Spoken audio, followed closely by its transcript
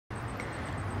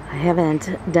I haven't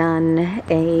done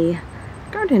a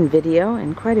garden video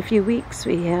in quite a few weeks.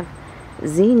 We have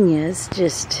zinnias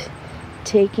just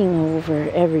taking over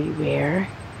everywhere.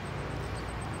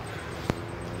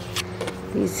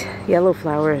 These yellow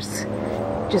flowers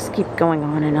just keep going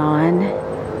on and on.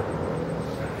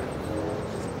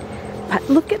 But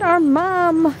look at our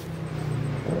mom!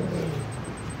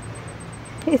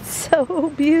 It's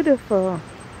so beautiful.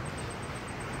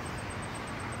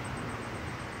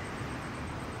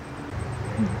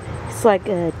 It's like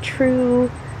a true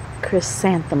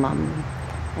chrysanthemum.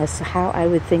 That's how I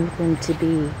would think them to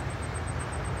be.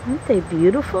 Aren't they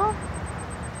beautiful?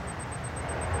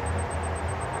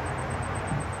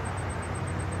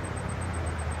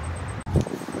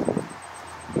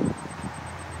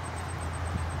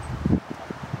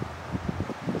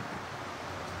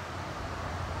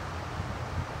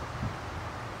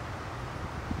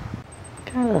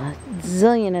 Got a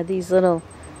zillion of these little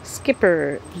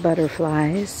skipper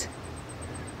butterflies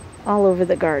all over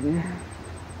the garden.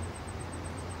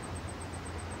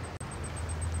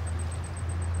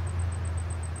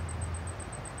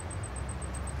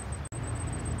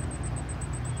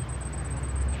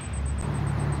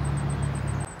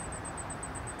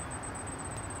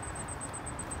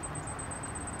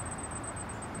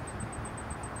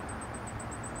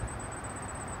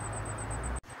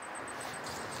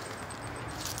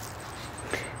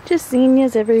 Just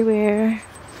zinnias everywhere.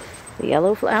 The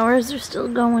yellow flowers are still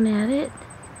going at it.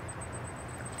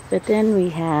 But then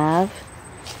we have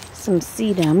some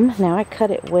sedum. Now I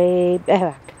cut it way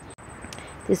back.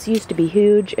 This used to be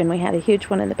huge, and we had a huge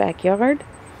one in the backyard.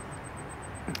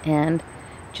 And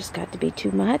just got to be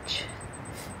too much.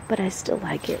 But I still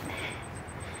like it.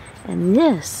 And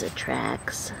this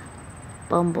attracts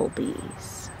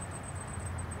bumblebees.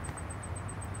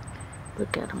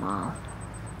 Look at them all.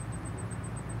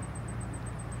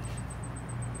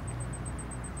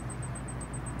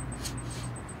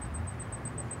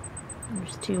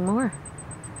 There's two more.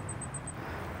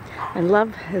 I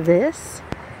love this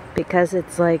because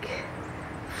it's like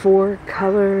 4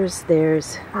 colors.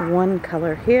 There's one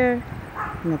color here,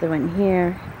 another one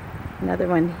here, another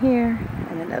one here,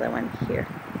 and another one here.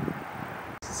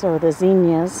 So the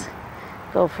zinnias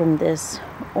go from this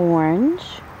orange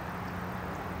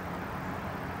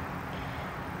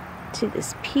to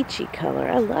this peachy color.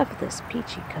 I love this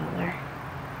peachy color.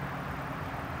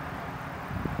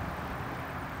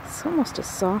 It's almost a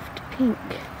soft pink,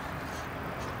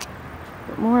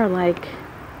 but more like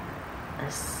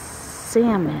a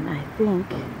salmon, I think.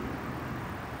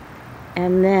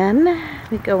 And then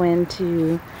we go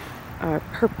into our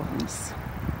purples.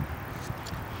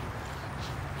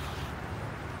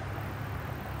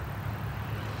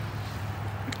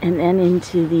 And then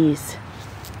into these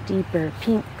deeper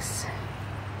pinks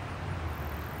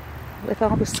with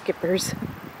all the skippers.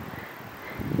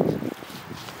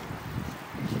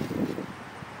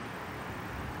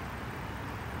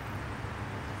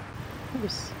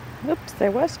 Oops, there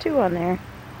was 2 on there.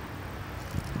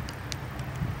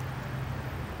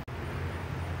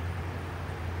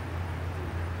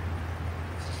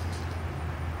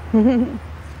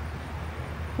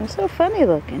 They're so funny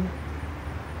looking.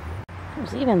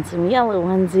 There's even some yellow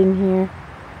ones in here.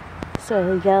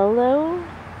 So yellow,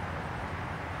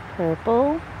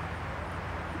 purple,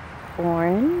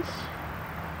 orange,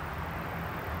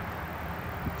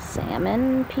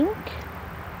 salmon pink.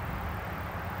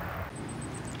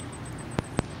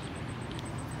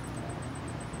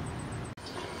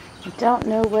 I don't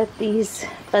know what these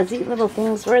fuzzy little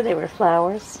things were. They were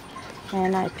flowers,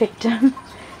 and I picked them.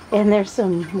 And there's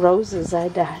some roses I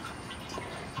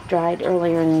dried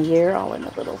earlier in the year, all in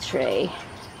a little tray.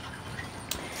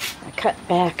 I cut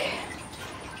back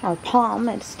our palm.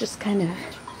 It's just kind of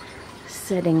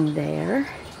sitting there.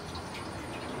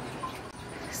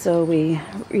 So we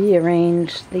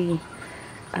rearranged the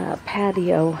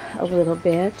patio a little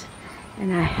bit,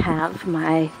 and I have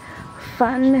my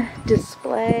fun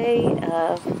display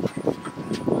of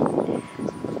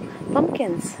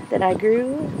pumpkins that I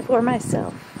grew for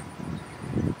myself.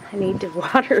 I need to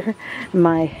water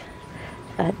my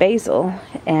basil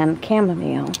and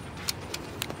chamomile.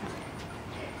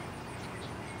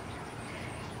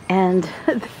 And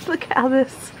look how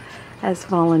this has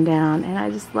fallen down, and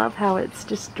I just love how it's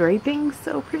just draping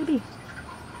so pretty.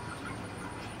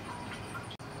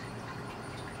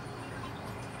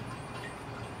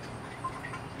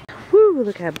 Woo,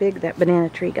 look how big that banana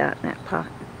tree got in that pot.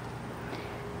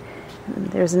 And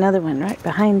there's another one right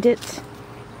behind it.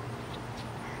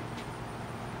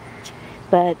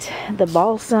 But the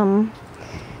balsam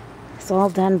is all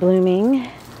done blooming.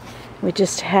 We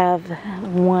just have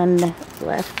one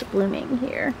left blooming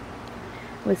here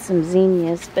with some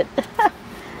zinnias, but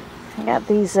I got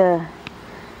these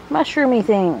mushroomy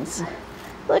things.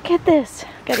 Look at this.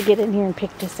 Gotta get in here and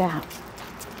pick this out.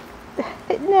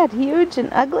 Isn't that huge and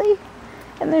ugly?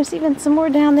 And there's even some more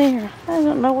down there. I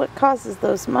don't know what causes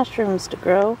those mushrooms to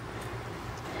grow.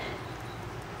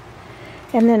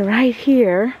 And then right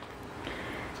here,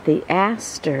 the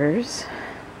asters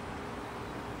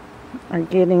are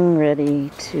getting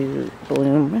ready to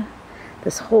bloom.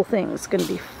 This whole thing is going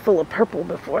to be full of purple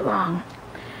before long.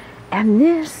 And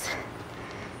this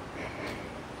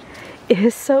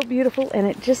is so beautiful, and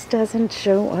it just doesn't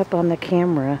show up on the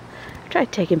camera. I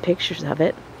tried taking pictures of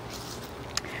it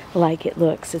like it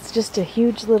looks. It's just a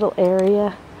huge little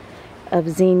area of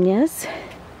zinnias.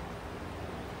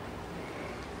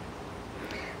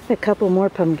 A couple more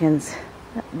pumpkins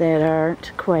that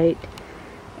aren't quite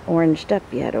oranged up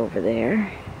yet over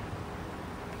there.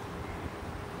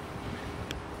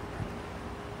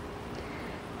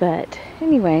 But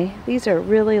anyway, these are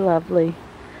really lovely.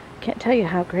 Can't tell you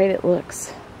how great it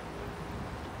looks.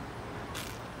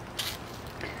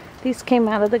 These came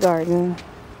out of the garden.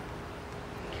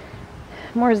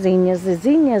 More zinnias. The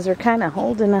zinnias are kind of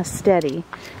holding us steady.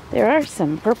 There are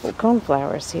some purple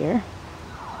coneflowers here.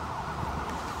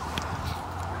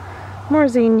 More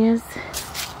zinnias.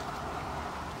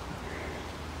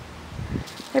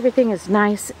 Everything is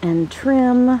nice and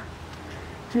trim.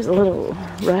 There's a little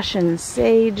Russian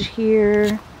sage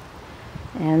here.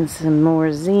 And some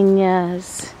more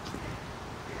zinnias.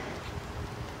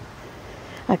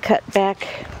 I cut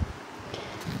back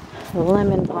the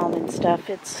lemon balm and stuff.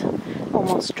 It's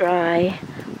almost dry.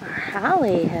 Our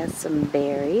holly has some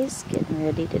berries getting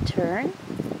ready to turn.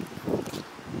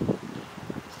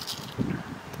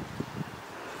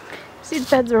 Seed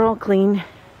beds are all clean,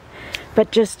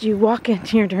 but just you walk in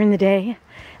here during the day,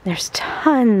 there's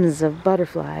tons of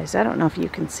butterflies. I don't know if you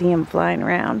can see them flying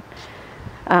around.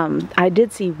 I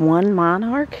did see one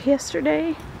monarch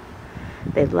yesterday.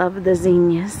 They love the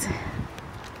zinnias.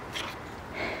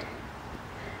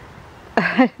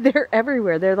 They're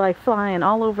everywhere. They're like flying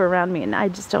all over around me, and I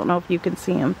just don't know if you can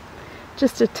see them.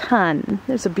 Just a ton.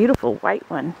 There's a beautiful white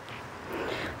one.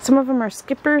 Some of them are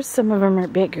skippers, some of them are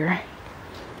bigger.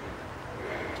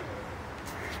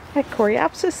 That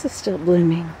coreopsis is still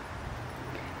blooming.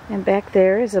 And back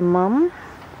there is a mum.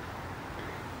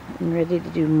 I'm ready to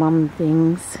do mum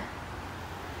things.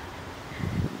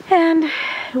 And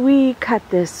we cut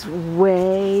this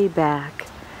way back.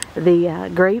 The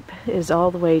grape is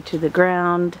all the way to the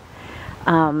ground.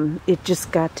 It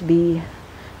just got to be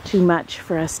too much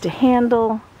for us to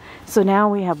handle. So now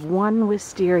we have one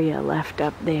wisteria left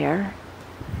up there.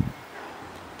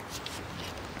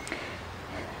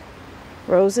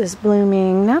 Roses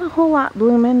blooming. Not a whole lot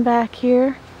blooming back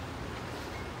here.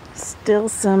 Still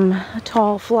some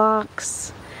tall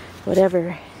phlox.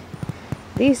 Whatever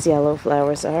these yellow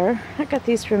flowers are. I got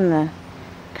these from the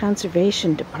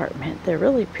conservation department. They're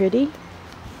really pretty.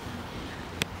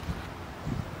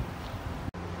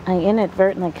 I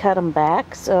inadvertently cut them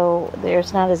back, so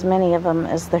there's not as many of them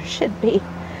as there should be.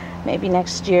 Maybe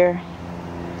next year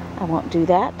I won't do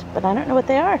that, but I don't know what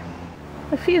they are.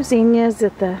 A few zinnias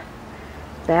at the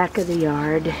back of the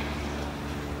yard.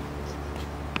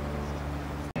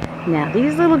 Now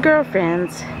these little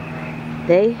girlfriends,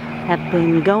 they have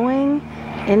been going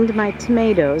into my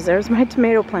tomatoes. There's my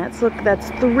tomato plants. Look, that's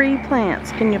 3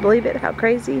 plants. Can you believe it? How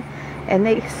crazy? And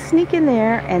they sneak in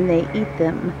there and they eat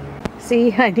them.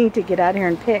 See, I need to get out here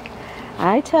and pick.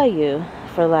 I tell you,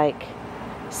 for like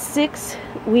 6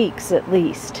 weeks at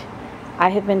least, I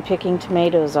have been picking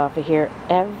tomatoes off of here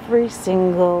every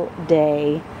single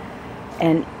day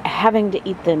and having to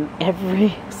eat them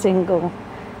every single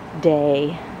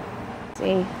day.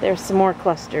 See, there's some more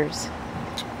clusters.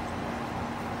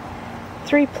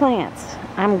 3 plants.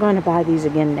 I'm going to buy these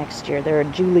again next year. They're a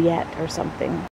Juliet or something.